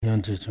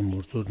像这些木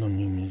做的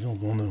秘密中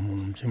功能我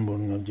们全部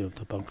能够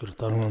的帮个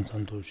当然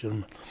咱都是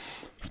嘛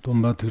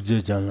东巴特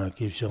别讲了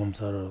给想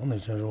啥了那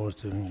些我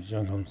是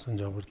香港新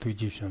加坡推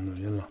荐选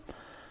的了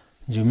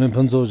지금의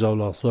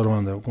편소자로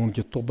서로한테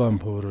공기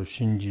또반포로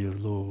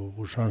신기로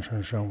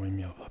우상선상微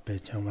妙被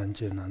讲完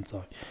艰难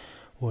造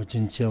我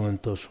今见闻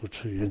得数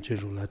持愿记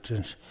如来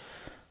真实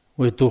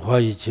为度化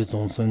一切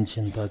众生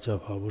请大家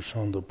发无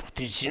上的菩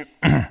提心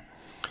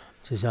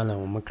接下来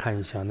我们看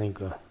一下那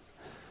个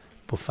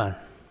不犯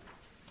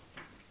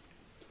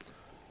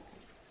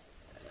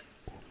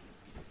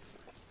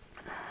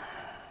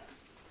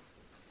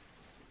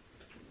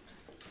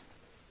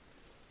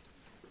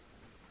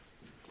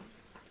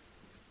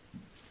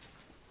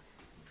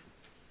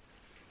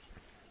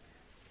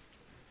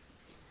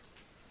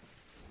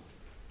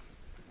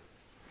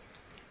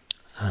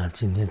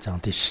今天讲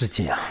第10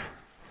节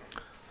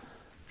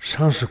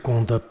上师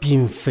功德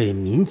并非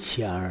名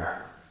气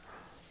而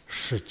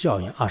是教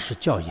言是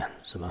教言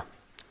是吧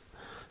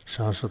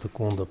上师的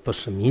功德不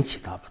是名气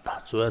大不大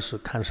主要是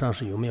看上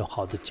师有没有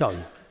好的教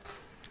言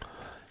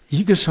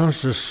一个上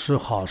师是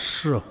好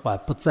是坏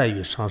不在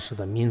于上师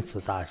的名字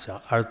大小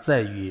而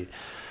在于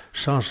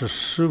上师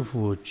是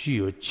否具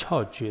有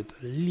窍诀的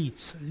力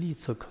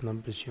次可能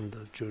不行的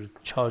就是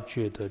窍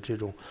诀的这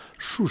种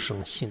殊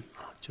胜性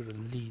就是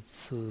力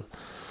次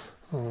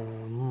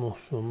莫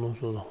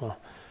说的话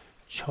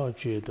窍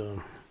诀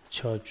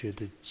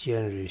的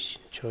尖锐性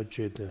窍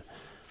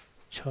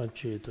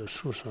诀的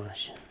殊胜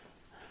性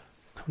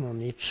可能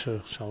你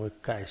尺稍微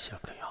改一下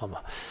可以好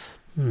吧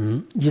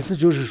意思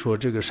就是说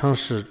这个上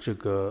师这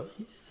个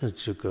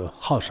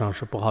好上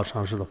师不好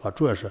上师的话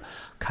主要是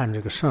看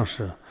这个上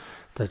师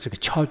的这个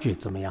窍诀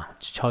怎么样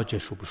窍诀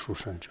殊不殊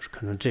胜就是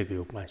可能这个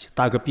有关系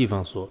打个比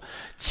方说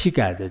乞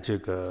丐的这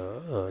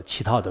个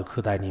乞讨的口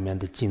袋里面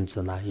的金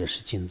子呢也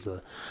是金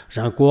子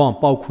然后国王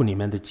宝库里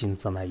面的金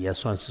子呢也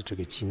算是这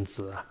个金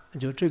子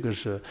就这个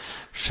是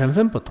身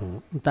份不同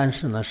但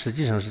是呢实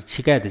际上是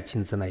乞丐的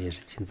金子呢也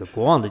是金子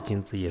国王的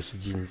金子也是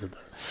金子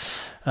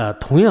的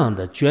同样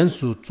的卷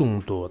数众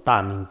多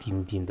大名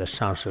鼎鼎的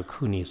上师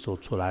口里说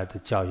出来的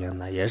教言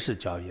呢也是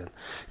教言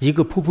一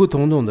个普普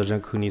通通的人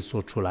口里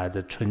说出来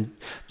的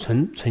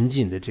纯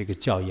净的这个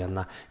教言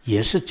呢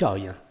也是教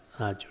言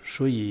就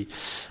所以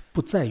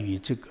不在于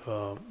这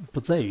个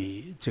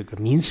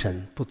名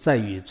声不在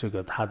于这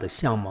个他的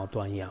相貌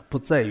端严不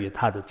在于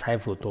他的财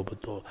富多不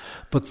多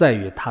不在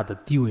于他的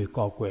地位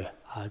高贵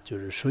就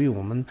是所以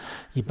我们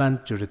一般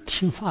就是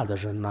听法的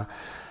人呢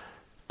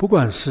不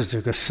管是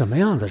这个什么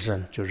样的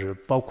人就是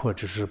包括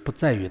就是不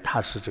在于他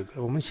是这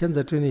个我们现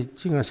在这里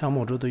经常项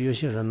目中的有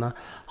些人呢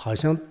好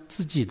像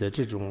自己的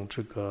这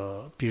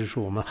个比如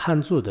说我们汉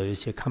族的一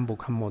些看不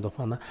的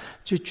话呢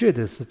就觉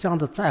得是讲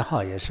的再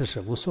好也是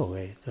无所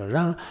谓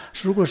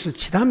如果是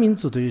其他民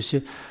族的一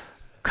些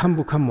看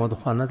不的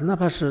话呢哪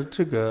怕是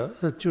这个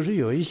就是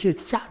有一些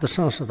假的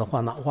上师的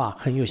话呢哇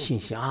很有信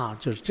心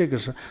就是这个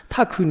是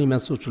他口里面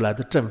说出来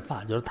的正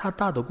法就是他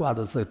大的卦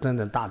的是真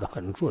的大的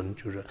很准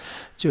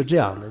就这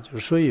样的就是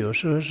所以有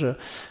时候是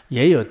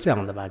也有这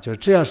样的吧就是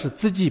只要是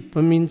自己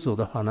本民族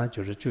的话呢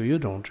就有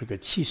种这个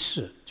气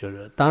势就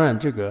是当然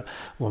这个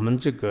我们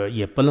这个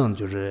也不能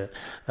就是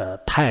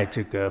太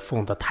这个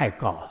封得太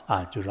高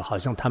就是好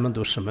像他们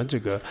都什么这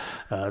个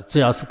只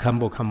要是看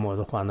不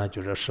的话那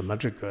就是什么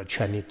这个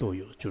权利都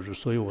有就是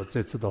所以我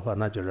这次的话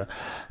那就是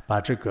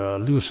把这个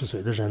60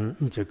岁的人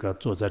这个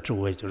坐在周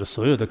围就是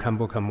所有的看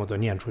不都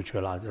念出去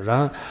了然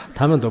后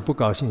他们都不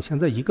高兴现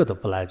在一个都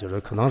不来就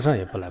是可能上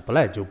也不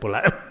来就不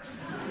来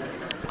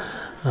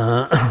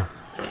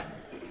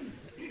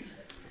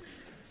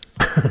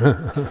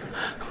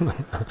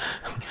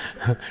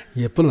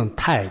也不能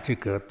太这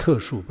个特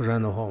殊不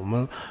然的话我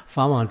们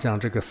法网讲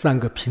这个3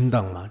个平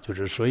等了就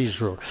是所以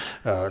说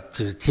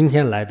就是今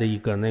天来的一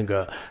个那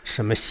个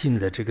什么新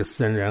的这个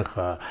僧人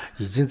和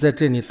已经在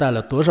这里待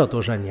了多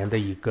少年的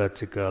一个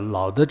这个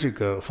老的这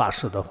个法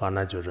师的话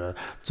那就是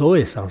座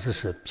位上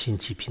是平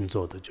起平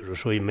坐的就是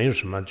所以没有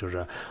什么就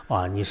是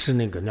你是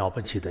那个了不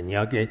起的你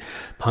要给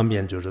旁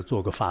边就是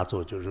做个法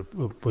座就是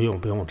不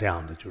用这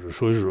样的就是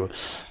所以说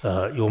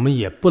我们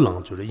也不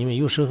能就是因为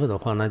有时候的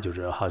话呢就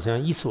是好像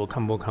一说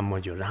看不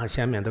就然后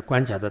下面的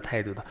官家的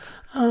态度的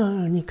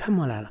你看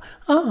不来了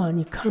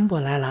你看不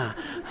来了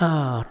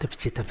对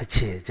不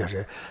起就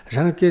是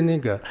然后跟那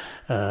个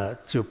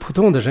就普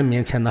通的人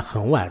面前呢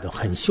很歪的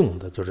很凶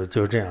的就是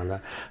这样的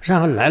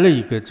然后来了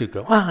一个这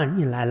个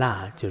你来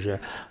啦就是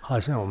好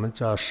像我们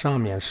叫上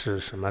面是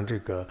什么这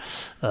个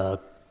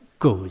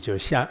狗就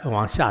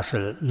往下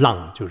是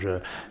浪就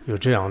是有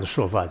这样的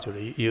说法就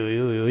是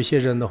有一些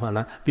人的话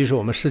呢比如说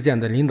我们实践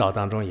的领导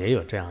当中也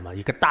有这样嘛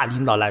一个大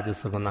领导来的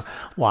时候呢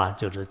哇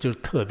就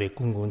特别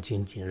恭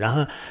敬然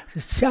后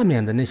下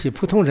面的那些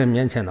普通人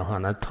面前的话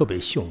呢特别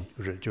凶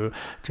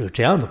就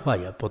这样的话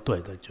也不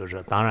对的就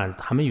是当然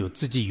他们有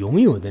自己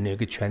拥有的那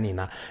个权利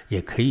呢也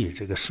可以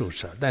这个受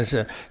舍但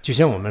是就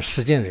像我们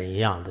实践人一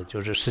样的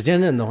就是实践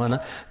人的话呢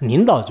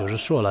领导就是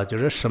说了就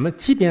是什么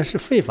即便是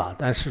非法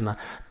但是呢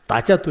大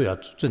家都要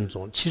尊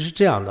重。其实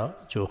这样的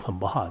就很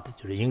不好的，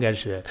就是应该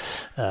是，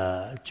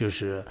就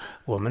是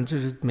我们就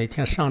是每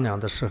天商量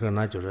的时候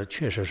呢，就是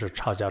确实是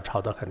吵架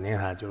吵得很厉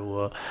害。就是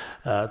我，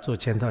做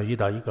前头遇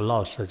到一个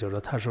老师，就是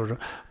他说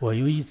我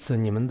有一次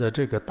你们的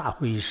这个大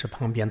会议室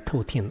旁边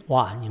偷听，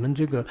哇，你们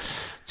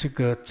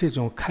这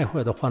种开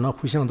会的话呢，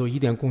互相都一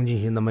点恭敬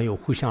心都没有，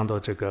互相的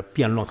这个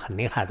辩论很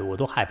厉害的，我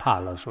都害怕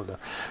了说的。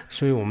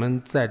所以我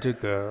们在这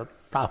个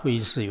大会议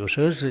室有时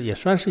候也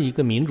算是一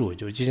个民主，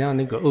就像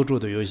那个欧洲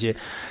的有一些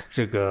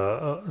这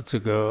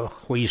个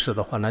会议室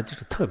的话呢，就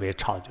是特别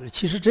吵，就是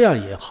其实这样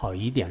也好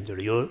一点，就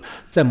是有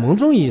在某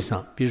种意义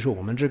上，比如说我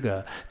们这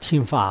个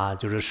听法啊，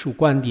就是述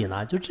观点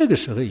呢，就这个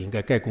时候应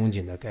该该恭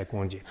敬的该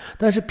恭敬，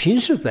但是平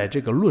时在这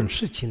个论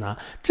事情呢，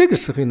这个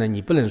时候呢，你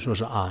不能说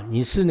是啊，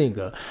你是那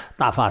个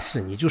大法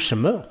师，你就什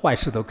么坏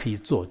事都可以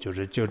做，就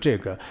这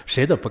个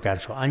谁都不敢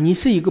说啊，你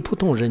是一个普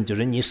通人，就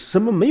是你什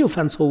么没有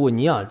犯错误，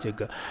你要这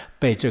个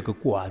被这个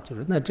过啊，就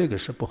是那这个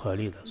是不合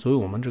理的。所以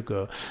我们这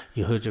个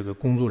以后这个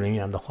工作人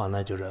员的话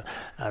呢，就是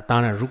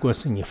当然如果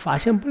是你发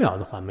现不了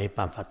的话没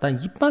办法，但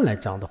一般来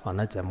讲的话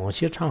呢，在某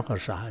些场合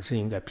上还是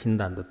应该平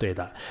等的对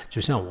待。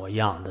就像我一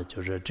样的，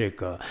就是这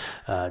个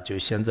就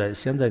现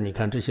在你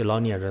看这些老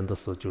年人的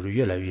事，就是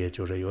越来越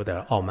就是有点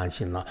傲慢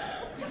性了。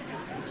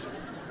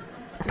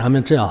他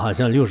们这样好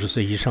像60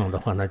岁以上的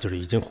话，那就是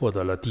已经获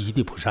得了第一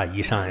地菩萨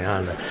以上一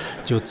样的，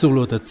就走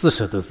路的姿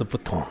势都是不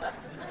同的。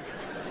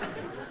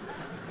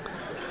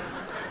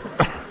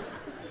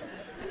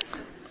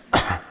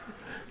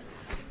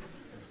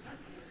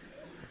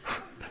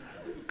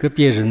个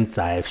别人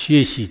在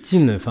学习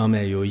经论方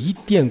面有一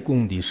点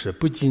功底是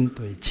不仅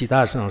对其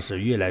他上师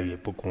越来越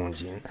不恭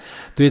敬，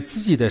对自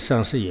己的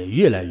上师也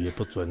越来越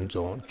不尊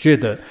重，觉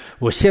得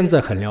我现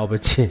在很了不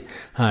起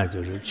啊，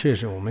就是确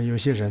实我们有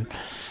些人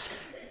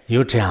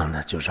有这样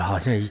的，就是好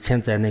像以前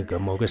在那个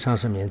某个上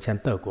师面前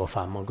得过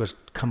法，某个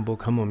堪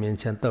布面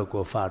前得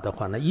过法的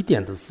话，那一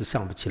点都是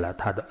想不起来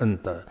他的恩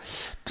德。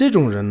这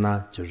种人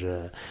呢，就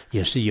是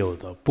也是有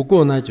的。不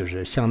过呢，就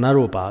是像那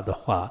若巴的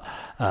话，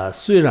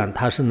虽然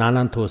他是那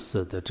兰陀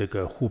寺的这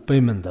个护辈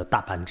们的大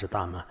班智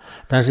大嘛，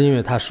但是因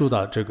为他受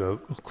到这个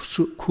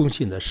空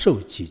性的受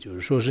记，就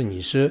是说是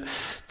你是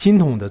经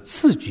统的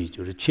次句，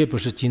就是却不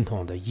是经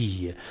统的意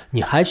义，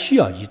你还需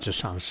要依止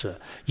上师。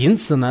因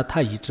此呢，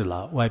他依止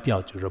了外表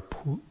就是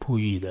普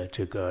语的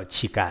这个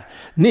气概，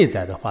内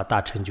在的话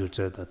大成就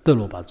者的德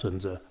罗巴尊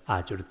者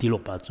啊，就是迪罗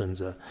巴尊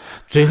者。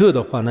最后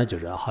的话呢，就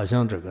是好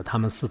像这个他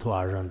们四徒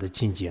二人的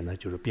境界呢，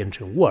就是变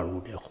成无二无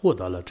别，获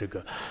得了这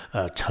个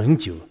成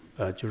就。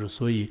就是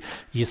所以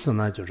意思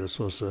呢，就是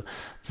说是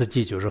自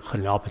己就是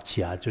很了不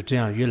起啊，就这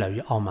样越来越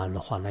傲慢的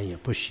话，那也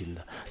不行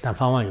的。但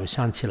法王又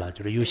想起了，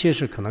就是有些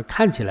事可能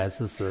看起来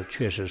是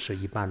确实是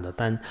一般的，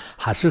但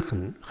还是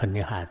很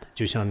厉害的。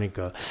就像那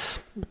个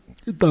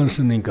当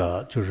时那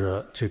个就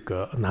是这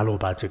个那罗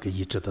巴这个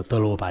译制的德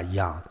罗巴一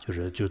样，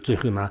就最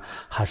后呢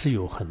还是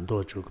有很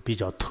多这个比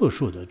较特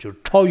殊的，就是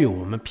超越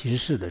我们平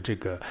时的这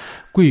个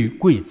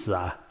规则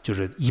啊。就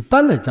是一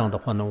般来讲的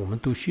话呢，我们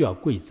都需要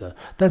规则，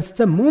但是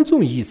在某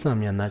种意义上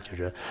面呢，就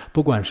是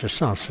不管是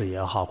上师也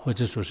好，或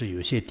者说是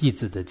有些弟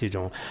子的这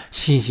种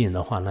心性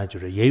的话呢，就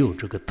是也有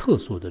这个特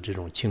殊的这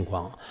种情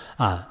况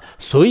啊。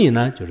所以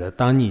呢，就是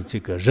当你这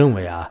个认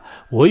为啊，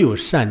我有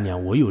善良，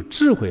我有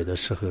智慧的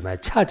时候呢，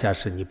恰恰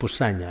是你不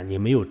善良，你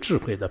没有智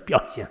慧的表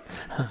现。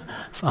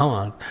法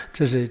王，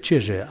这是确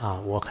实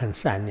啊，我很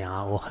善良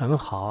啊，我很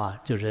好啊，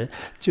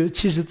就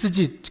其实自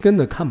己根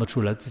本看不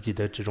出来自己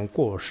的这种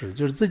过失，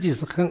就是自己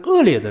是很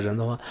恶劣的人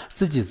的话，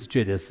自己是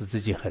觉得是自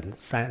己很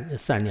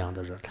善良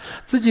的人；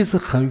自己是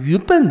很愚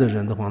笨的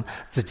人的话，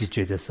自己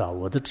觉得是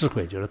我的智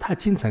慧就是他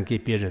经常给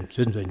别人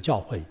谆教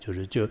诲，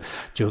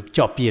就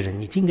叫别人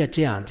你应该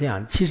这样这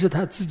样。其实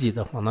他自己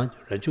的话呢，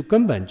就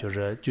根本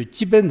就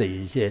基本的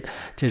一些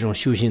这种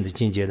修行的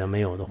境界都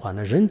没有的话，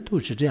那人都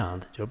是这样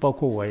的。就包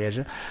括我也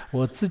是，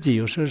我自己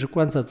有时候是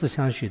观察自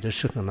相续的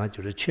时候呢，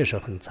就是确实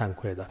很惭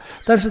愧的。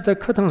但是在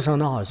课堂上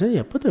呢，好像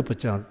也不得不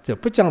讲，这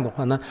不讲的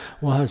话呢，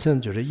我好像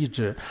就是一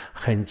直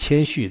很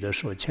谦虚的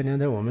说。前两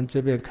天我们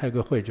这边开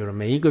个会，就是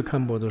每一个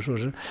堪布都说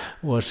是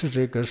我是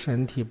这个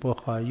身体不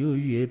好，有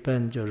愚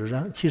笨，就是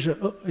让其实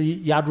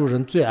亚洲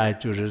人最爱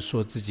就是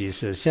说自己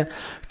是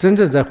真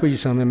正在会议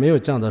上面没有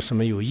讲到什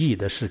么有意义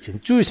的事情，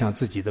就想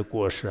自己的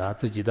过失啊，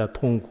自己的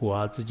痛苦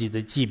啊，自己的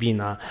疾病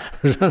啊，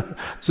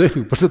最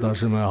后不知道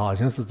什么，好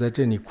像是在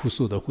这里哭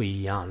诉的会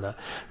一样的。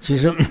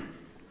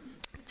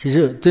其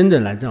实真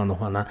正来讲的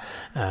话呢，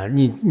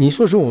你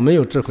说是我没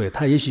有智慧，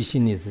他也许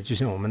心里是就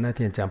像我们那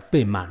天讲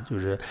背慢，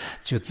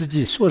就自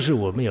己说是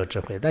我没有智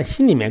慧，但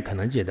心里面可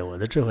能觉得我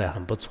的智慧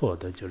很不错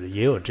的，就是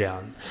也有这样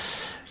的。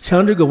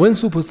像这个文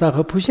殊菩萨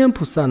和普贤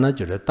菩萨呢，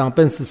就是当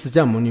本师释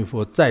迦牟尼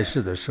佛在世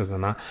的时候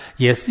呢，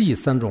也是以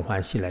三种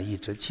欢喜来抑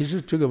制。其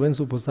实这个文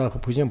殊菩萨和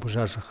普贤菩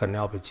萨是很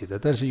了不起的，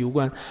但是有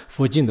关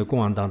佛经的供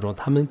养当中，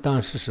他们当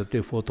时是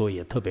对佛陀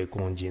也特别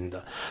恭敬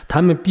的。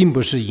他们并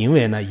不是因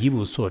为呢一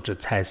无所知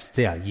才是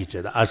这样抑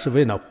制的，而是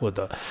为了获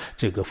得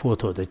这个佛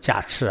陀的加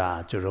持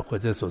啊，就是或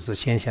者说是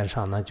显现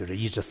上呢，就是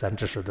抑制三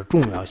知识的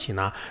重要性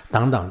啊，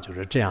等等，就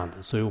是这样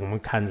的。所以我们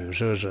看有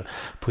时候是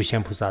普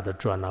贤菩萨的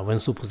传啊，文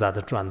殊菩萨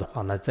的传的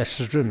话呢，在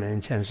世尊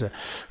面前是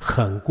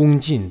很恭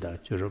敬的，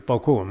就是包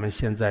括我们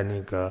现在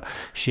那个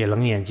学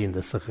楞严经的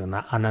时候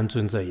呢，阿难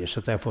尊者也是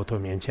在佛陀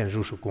面前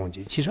如实恭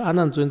敬。其实阿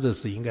难尊者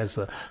是应该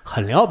是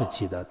很了不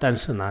起的，但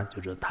是呢，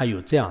就是他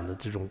有这样的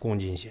这种恭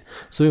敬性，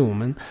所以我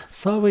们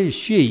稍微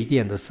学一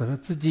点的时候，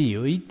自己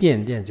有一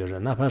点点，就是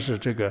哪怕是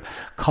这个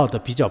靠的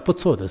比较不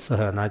错的时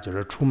候呢，就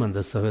是出门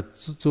的时候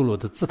走路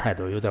的姿态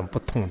都有点不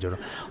同，就是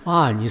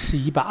哇，你是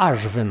120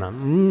分呢，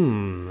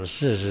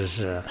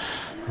是，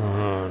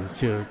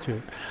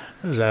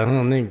然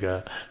后那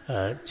个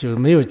就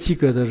没有及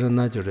格的人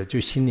呢，就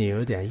心里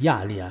有点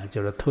压力啊，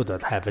就是头都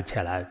抬不起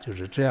来，就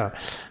是这样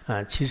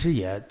其实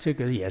这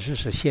个也是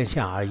现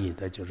象而已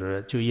的，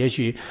就也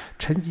许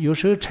有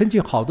时候成绩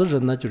好的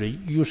人呢，就是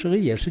有时候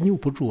也是扭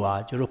不住啊，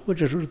就是或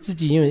者说自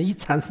己因为一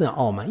产生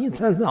傲慢以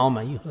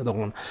后的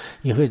话，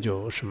以后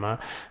就什么。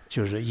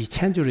就是以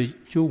前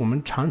就我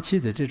们长期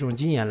的这种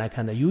经验来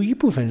看呢，有一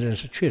部分人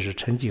是确实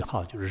成绩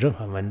好，就是人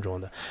很稳重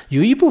的；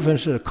有一部分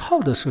是靠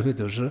的时候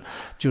就是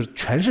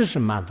全是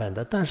满分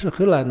的，但是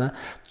后来呢，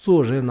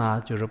做人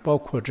呢，就是包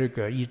括这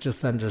个一知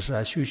三知识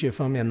啊，修学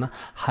方面呢，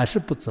还是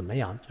不怎么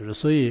样。就是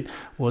所以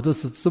我都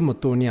是这么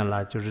多年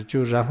了，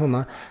然后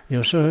呢，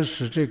有时候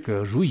是这个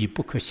如意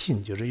不可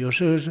信，就是有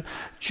时候是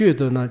觉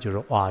得呢，就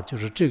是哇，就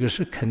是这个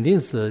是肯定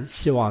是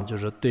希望就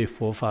是对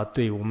佛法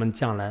对我们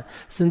将来，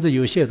甚至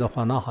有些的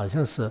话呢。好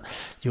像是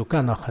有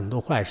干了很多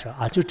坏事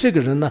啊！就这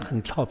个人呢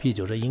很调皮，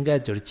就是应该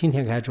就是今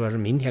天开除还是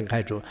明天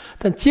开除，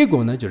但结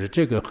果呢就是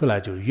这个后来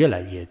就越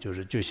来越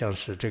就像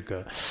是这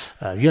个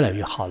越来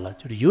越好了，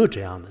就是有这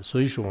样的。所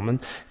以说我们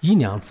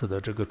1-2次的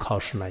这个考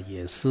试呢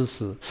也是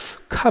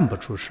看不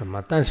出什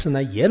么，但是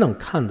呢也能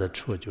看得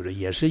出，就是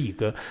也是一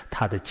个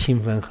他的勤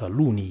奋和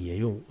努力也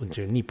有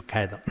就离不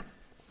开的。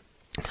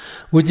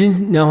无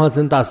尽莲花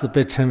生大师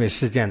被称为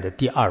世间的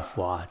第2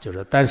佛啊，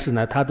但是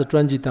呢，他的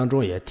传记当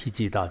中也提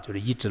及到，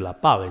抑制了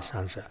8位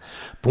上师。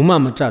不玛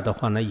木扎的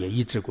话呢，也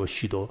抑制过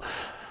许多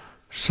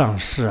上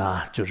师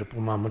啊，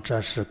不玛木扎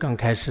是刚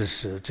开始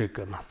是这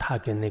个嘛，他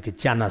跟那个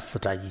迦那斯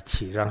扎一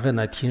起，然后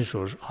呢，听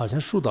说好像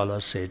受到了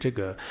谁这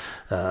个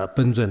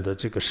本尊的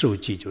这个授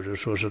记，就是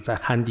说是在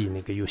汉地那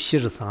个有西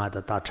日桑阿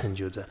的大成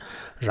就者，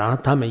然后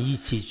他们一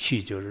起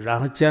去，然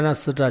后迦那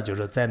斯扎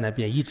在那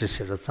边一直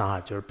西日桑阿，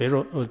比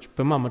如说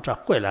不玛木扎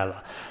回来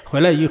了，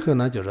回来以后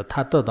呢，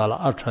他得到了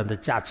二传的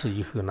加持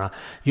以后呢，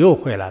又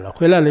回来了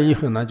以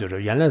后呢，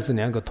原来是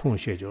2个同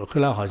学，后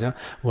来好像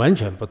完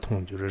全不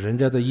同，人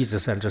家的一知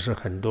三知是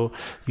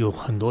有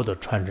很多的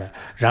传承，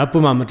然后不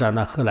玛木扎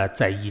呢后来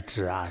再抑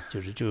制啊，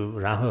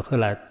然后后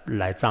来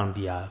来藏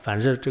地啊，反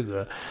正这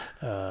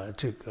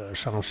个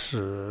上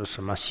师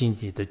什么心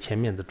地的前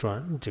面的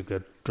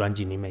专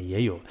辑里面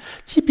也有，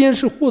即便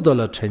是获得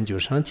了成就，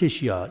尚且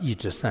需要抑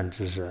制三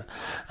知识，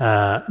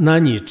那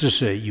你只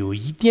是有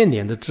一点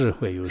点的智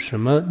慧，有什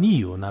么理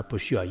由呢？不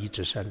需要抑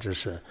制三知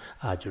识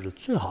啊，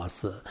最好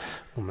是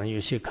我们有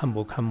些看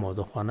摩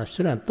的话呢，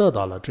虽然得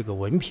到了这个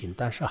文凭，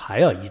但是还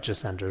要抑制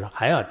三知识，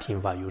还要听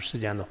法，有时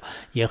间的话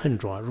也很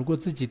重要。如果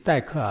自己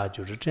代课啊，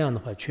这样的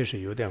话确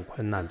实有点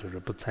困难，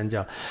不参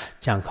加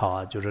讲考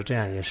啊，这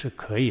样也是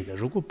可以的。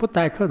如果不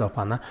代课的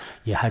话呢，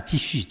也还继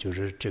续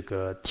这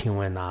个听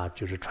闻啊，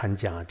传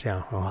讲啊，这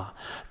样很好。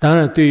当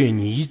然，对于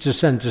你抑制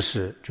三知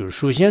识，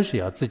首先是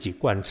要自己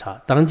观察。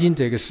当今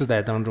这个时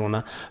代当中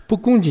呢，不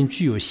恭敬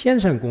具有先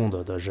生功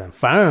德的人，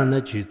反而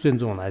呢去尊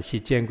重那些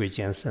见贵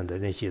见圣的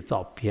那些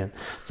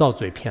造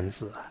罪骗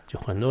子，就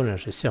很多人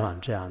是喜欢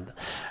这样的。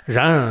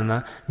然而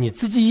呢，你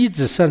自己抑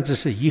制三知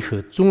识以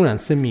后，纵然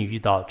生命遇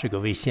到这个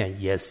危险，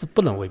也是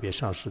不能违背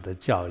上师的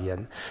教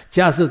言。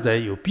假设在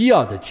有必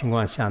要的情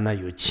况下呢，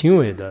有轻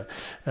微的，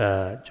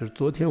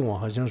昨天我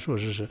好像说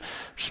是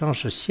上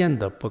师现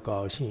的不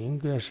高兴，应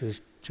该是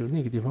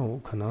那个地方我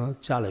可能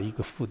加了一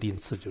个副定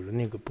词，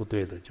那个不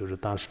对的，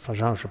当时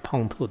上师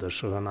碰头的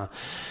时候呢，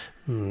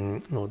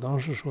我当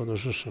时说的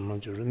是什么？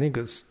那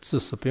个字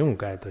是不用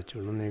改的，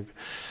那个。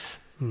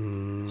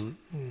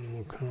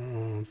我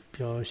看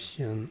表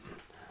现，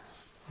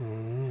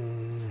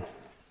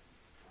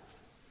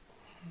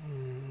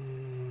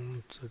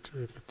在这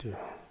个地方，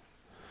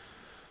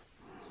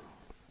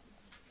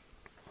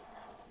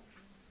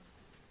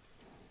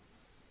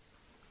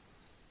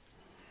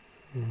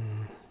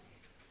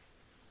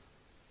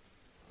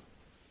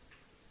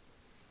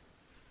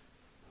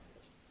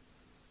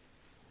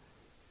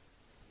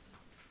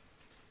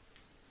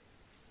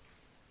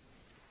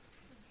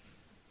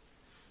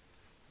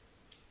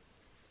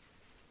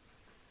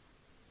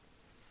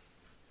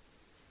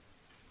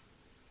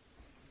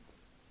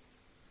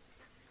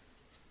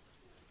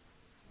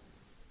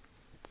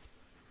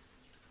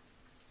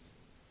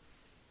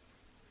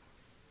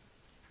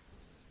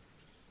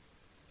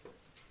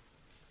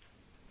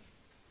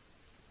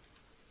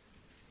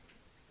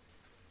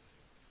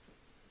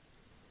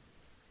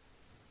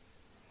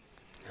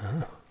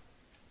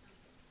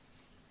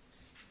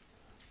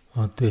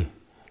对，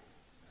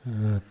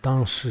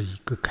当时一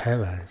个开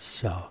玩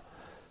笑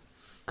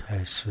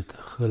开始的，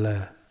后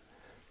来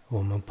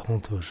我们碰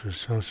头时，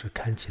上师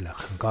看起来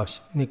很高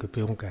兴，那个不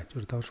用改，就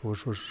是当时我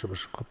说是不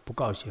是很不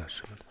高兴啊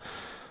什么的，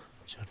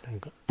就那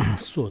个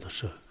说的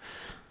时候，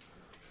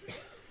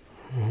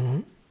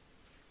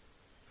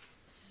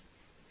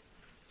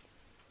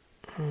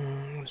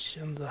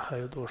现在还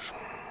有多少？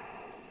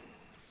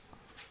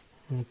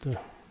对。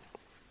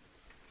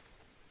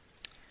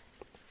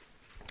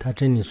他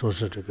这里说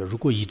是这个，如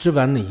果医治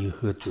完了以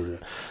后，就是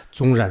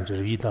纵然就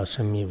是遇到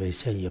生命危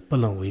险，也不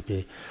能违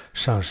背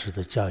上师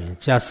的教言。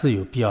假使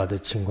有必要的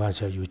情况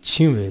下，有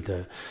轻微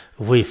的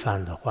违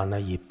反的话，那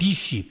也必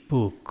须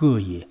不隔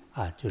夜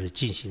就是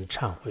进行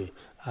忏悔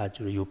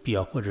就是有必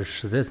要或者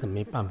实在是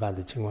没办法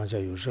的情况下，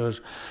有时候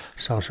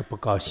上师不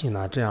高兴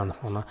这样的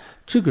话呢，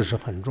这个是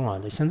很重要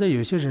的。现在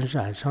有些人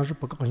是上师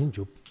不高兴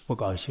就不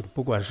高兴，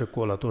不管是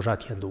过了多少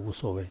天都无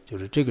所谓，就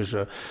是这个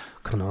是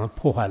可能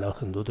破坏了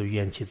很多的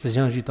怨气，自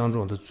相续当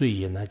中的罪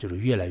业呢，就是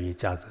越来越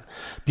加增。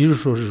比如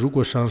说是如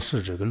果上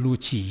师这个怒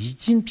气已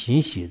经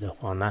平息的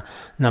话呢，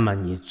那么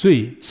你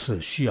最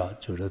是需要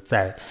就是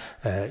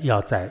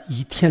要在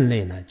1天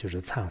内呢就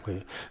是忏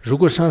悔。如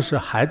果上师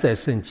还在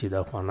生气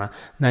的话呢，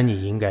那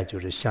你应该就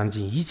是想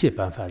尽一切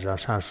办法让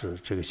上师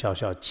这个消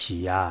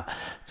气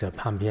在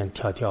旁边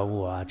跳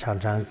舞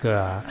唱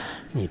歌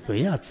你不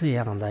要这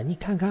样的，你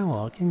看看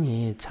我跟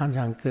你唱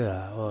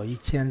歌我以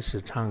前是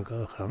唱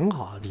歌很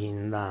好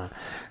听的，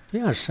不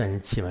要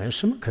生气嘛，有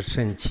什么可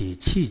生气？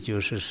气就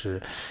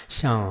是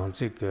像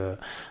这个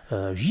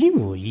云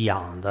雾一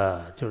样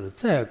的，就是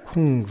在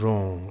空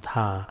中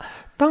它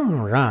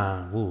荡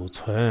然无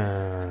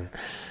存。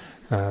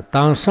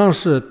当上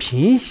师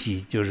平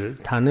息，就是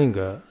他那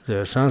个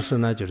上师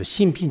呢，就是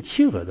心平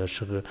气和的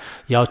时候，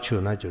要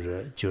求呢，就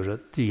是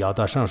要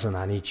到上师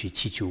那里去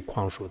祈求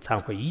宽恕、忏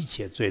悔一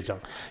切罪障，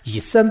以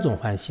3种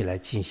欢喜来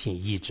进行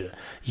医治，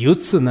由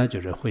此呢，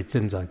就是会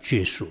增长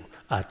觉数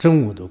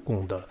真悟的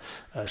功德。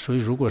所以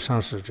如果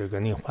上师这个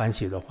你欢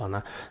喜的话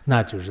呢，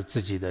那就是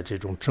自己的这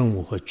种真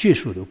悟和觉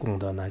数的功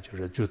德呢，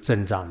就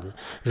增长的。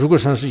如果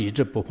上师一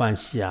直不欢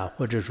喜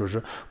或者说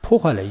是破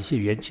坏了一些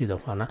元气的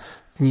话呢，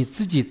你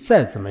自己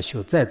再怎么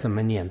修，再怎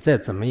么念，再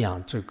怎么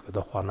样这个的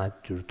话呢，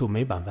就是都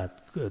没办法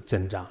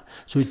增长。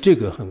所以这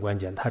个很关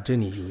键。他这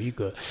里有一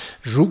个，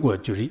如果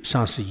就是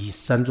上师以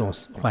3种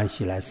欢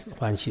喜来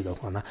欢喜的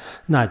话呢，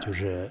那就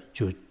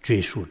觉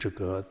数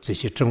这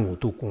些真悟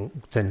都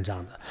增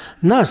长的。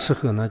那时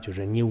候呢，就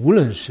是你无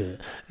论是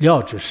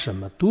了知什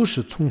么，都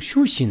是从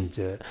修行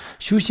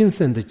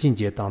僧的境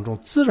界当中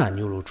自然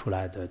流露出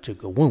来的这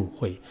个问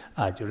慧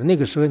就是那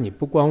个时候你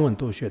不光问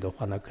多学的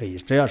话呢，可以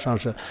只要上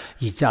师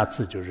一加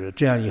持，就是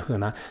这样以后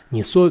呢，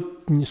你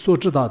所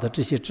知道的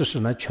这些知识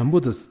呢，全部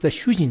都是在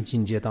修行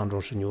境界当中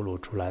是流露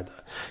出来的。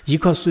依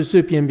靠随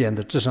随便便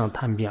的智商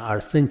谈辩而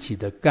升起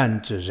的感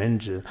知认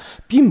知，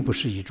并不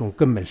是一种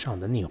根本上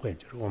的领会。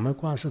就是我们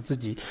光是自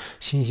己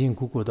辛辛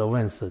苦苦的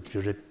问世，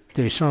就是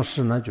对上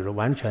师呢，就是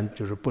完全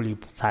就是不理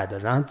不睬的，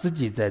然后自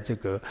己在这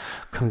个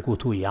坑骨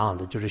头一样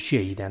的，就是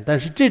学一点。但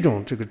是这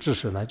个知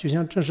识呢，就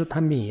像正式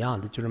探病一样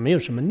的，就是没有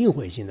什么领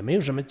会性的，没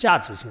有什么价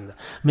值性的，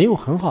没有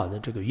很好的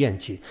这个怨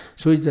气。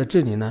所以在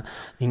这里呢，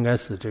应该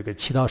是这个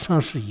祈祷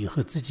上师以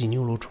后自己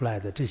流露出来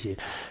的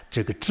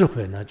这个智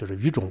慧呢，就是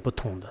与众不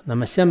同的。那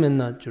么下面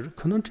呢，就是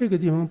可能这个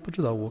地方不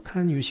知道，我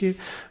看有些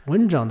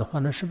文章的话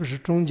呢，是不是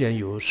中间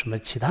有什么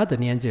其他的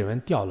连接文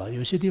掉了？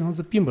有些地方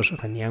是并不是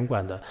很连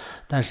贯的，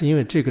但是因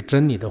为这个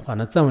真理的话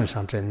呢，藏文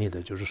上真理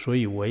的，就是所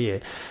以我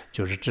也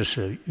就是这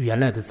是原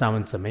来的藏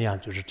文怎么样，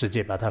就是直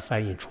接把它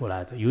翻译出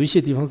来的。有一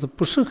些地方是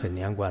不是很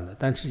连贯的，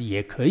但是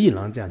也可以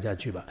能讲下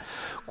去吧。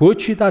过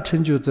去大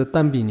成就在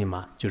单比尼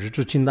嘛，就是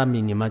知青单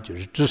比尼嘛，就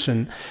是智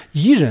身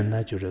一人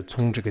呢，就是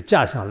从这个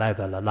家乡来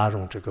到了拉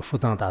荣这个福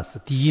藏大师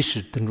第一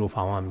世登州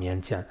法王面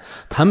前，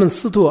他们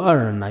师徒2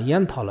人呢，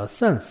研讨了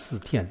3、4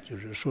天，就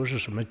是说是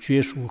什么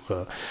觉书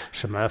和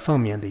什么方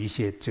面的一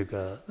些这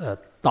个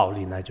道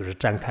理呢，就是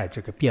展开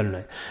这个辩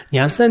论。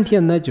2、3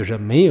天呢，就是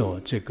没有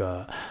这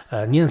个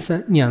念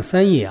三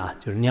夜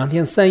就是2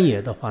天3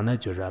夜的话呢，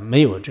就是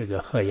没有这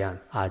个喝宴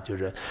就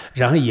是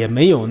然后也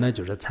没有呢，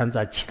就是掺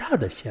杂其他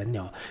的闲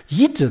聊，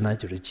一直呢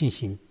就是进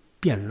行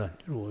辩论。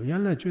就是我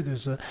原来觉得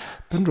是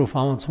登州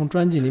法王从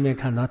传记里面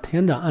看他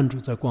天然安住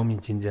在光明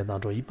境界当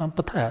中，一般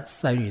不太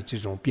善于这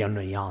种辩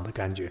论一样的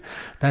感觉。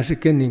但是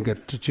跟那个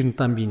知青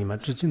单比你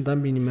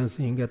们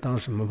是应该当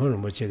时门峰仁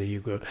波切的一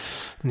个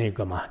那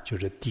个嘛，就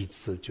是弟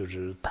子，就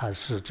是他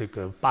是这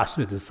个8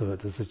岁的时候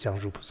都是讲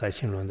述菩萨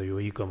行论的有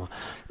一个嘛。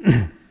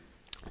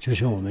就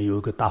像我们有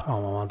一个大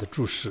方王王的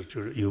注释，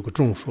就是有个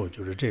众说，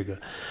就是这个。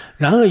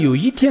然后有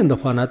一天的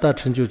话呢，大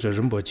成就者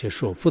仁波切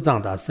说：“福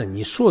藏大圣，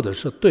你说的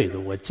是对的，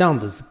我讲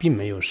的是并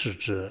没有失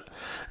职。”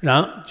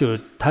然后就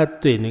他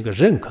对那个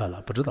认可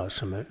了，不知道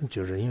什么，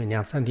就是因为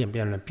2、3天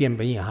辩论辩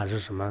不赢还是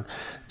什么，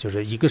就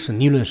是一个是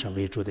理论上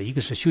为主的，一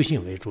个是修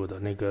行为主的。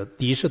那个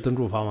第一世登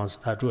州法王是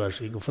他主要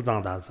是一个福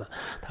藏大师，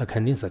他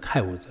肯定是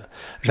开悟者。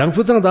然后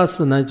福藏大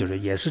师呢，就是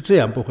也是这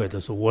样不会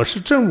的说：“我是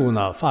证悟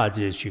了法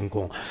界虚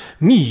空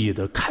密意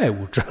的。”开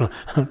悟者了。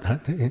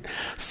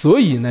所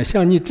以呢，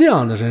像你这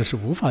样的人是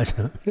无法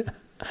想。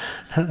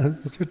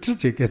就直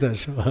接给他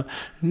说，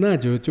那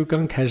就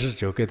刚开始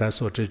就给他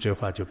说这句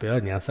话，就不要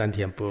2-3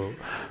天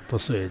不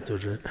睡。就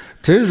是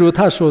正如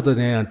他说的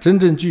那样，真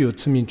正具有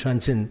持名传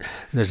承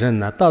的人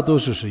呢，大多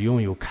数是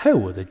拥有开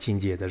悟的境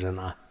界的人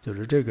啊，就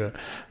是这个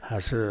还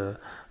是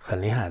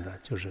很厉害的。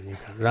就是你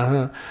看，然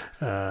后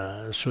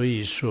所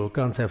以说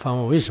刚才访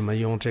问为什么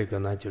用这个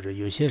呢？就是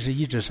有些是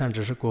一直善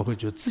知识过后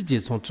就自己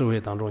从智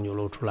慧当中流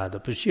露出来的，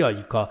不需要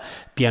依靠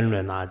辩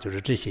论啊，就是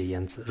这些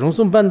言辞。荣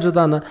松班智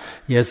达呢，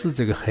也是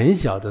这个很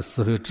小的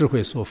时候智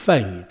慧所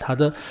泛育，他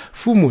的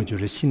父母就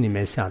是心里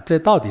面想，这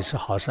到底是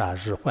好事还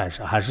是坏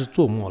事，还是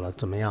做梦了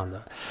怎么样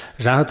的？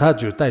然后他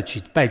就带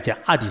去拜见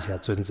阿底峡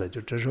尊者，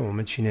就这是我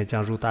们去年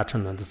讲入大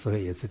乘论的时候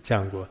也是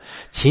讲过，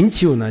请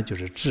求呢就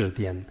是致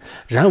电，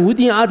然后无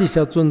定阿底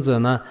峡尊者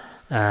呢。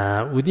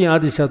无定阿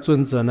底峡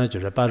尊者呢，就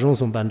是把荣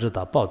松班智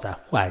达抱在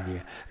怀里，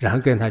然后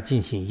跟他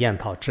进行研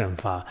讨正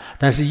法，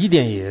但是一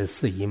点也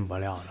是赢不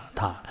了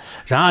他。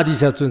然后阿底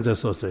峡尊者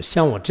说是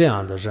像我这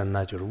样的人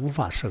呢，就是无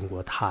法胜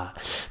过他。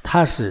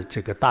他是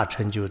这个大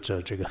成就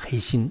者，这个黑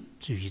心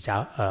瑜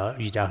伽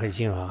黑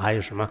心啊，还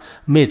有什么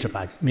妹子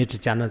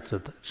迦那子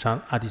的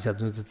上阿底峡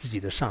尊者自己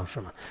的上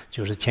师嘛，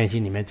就是前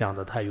心里面讲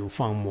的，他有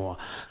放魔，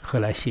后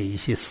来写一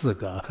些4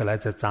个，后来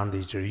在藏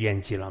地就是圆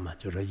寂了嘛，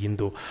就是印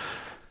度。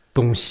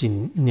东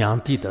西两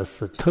地的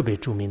是特别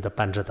著名的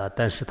班智达，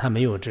但是他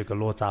没有这个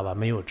罗扎瓦，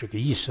没有这个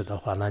意识的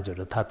话，那就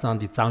是他藏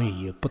地藏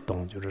语也不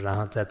懂，就是然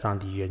后在藏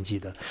地圆寂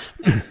的，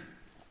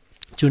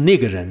就那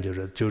个人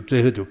就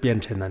最后就变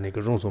成了那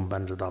个荣松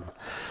班智达嘛，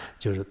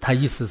就是他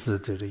意思是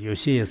就是有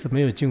些也是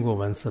没有经过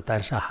文字，但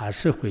是还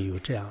是会有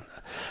这样的。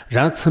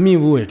然后持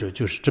名无为者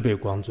就是智悲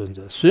光尊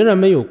者，虽然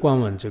没有观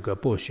闻这个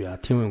博学啊，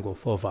听闻过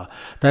佛法，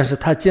但是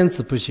他坚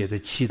持不懈的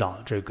祈祷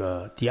这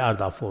个第2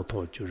大佛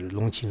陀，就是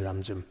龙钦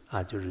ram真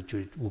啊，就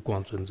无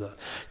光尊者。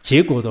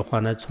结果的话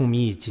呢，从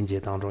密意境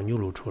界当中流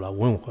露出了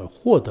文慧，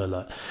获得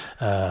了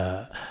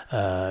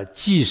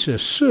既是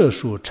摄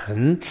数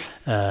成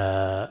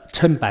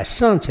百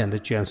上千的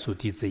眷属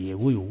弟子，也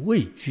无有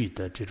畏惧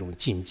的这种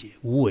境界。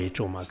无为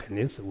咒嘛，肯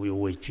定是无有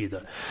畏惧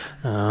的，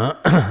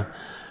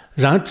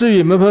然后至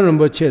于门峰仁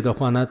波切的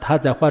话呢，他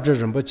在华智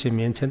仁波切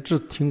面前只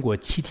听过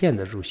7天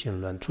的入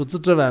心论，除此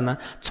之外呢，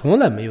从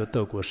来没有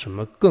得过什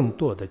么更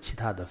多的其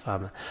他的法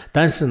门。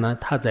但是呢，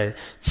他在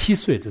7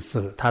岁的时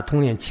候，他童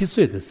年7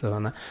岁的时候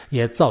呢，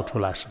也造出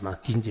了什么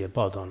顶尖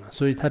报道呢？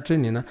所以他这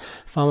里呢，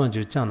访问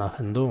就讲了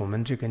很多我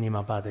们这个尼玛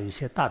巴的一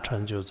些大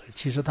成就者，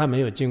其实他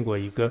没有经过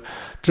一个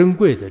珍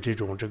贵的这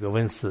个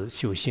文思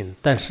修行，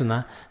但是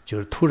呢，就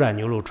是突然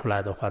流露出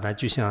来的话，那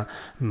就像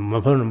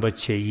门峰仁波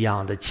切一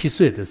样的，7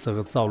岁的时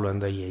候造论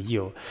的也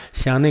有，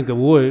像那个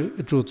无为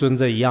主尊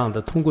者一样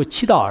的，通过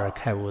祈祷而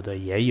开悟的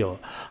也有，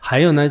还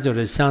有呢，就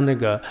是像那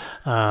个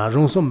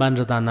荣松班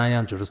智达那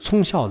样，就是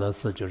从小的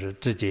是就是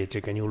直接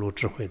这个流露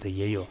智慧的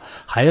也有，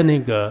还有那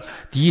个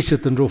第一世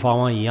登州法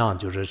王一样，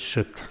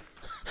是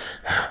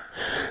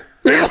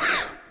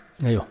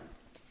哎呦。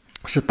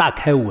是大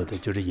开悟的，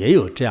就是也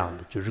有这样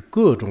的，就是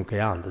各种各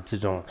样的这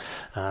种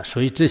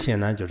所以这些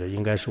呢，就是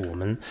应该是我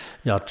们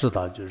要知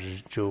道，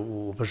就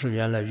我不是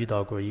原来遇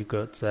到过一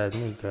个在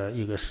那个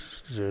一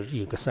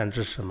个善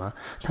知识嘛，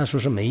他说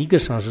是每一个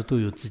上师都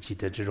有自己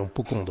的这种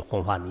不共的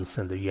弘法尼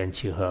僧的缘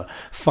起和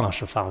方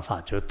式方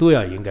法，就都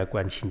要应该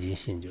观清净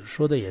心，就是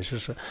说的也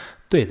是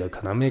对的。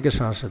可能每个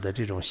上师的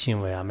这种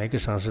行为啊，每个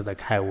上师的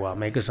开悟啊，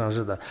每个上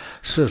师的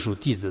摄属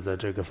弟子的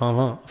这个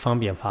方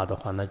便法的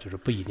话，那就是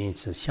不一定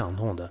是相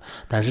同的。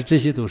但是这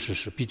些都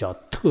是比较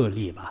特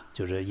例吧，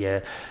就是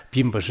也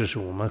并不是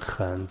我们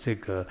很这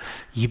个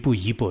一步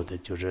一步的，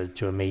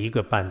就每一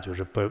个班就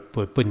是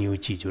不扭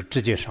机就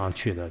直接上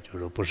去的，就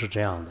是不是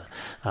这样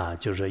的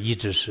就是一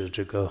直是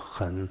这个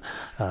很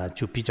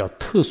就比较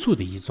特殊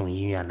的一种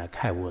因缘来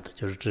开悟的，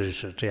就是这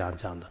是这样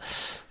讲的。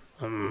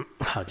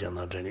好，讲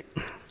到这里。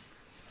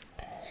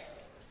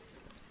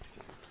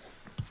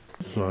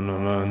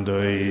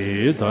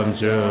Sonamandoi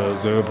tamche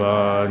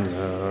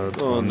zubanya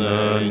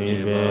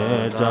tonani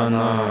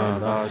vechana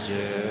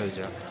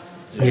dajeja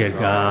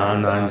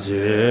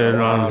Yegananji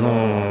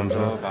ranlong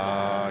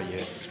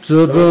zubaya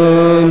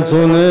Zubun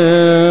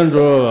tsunen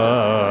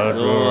zhuwa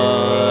zhuwa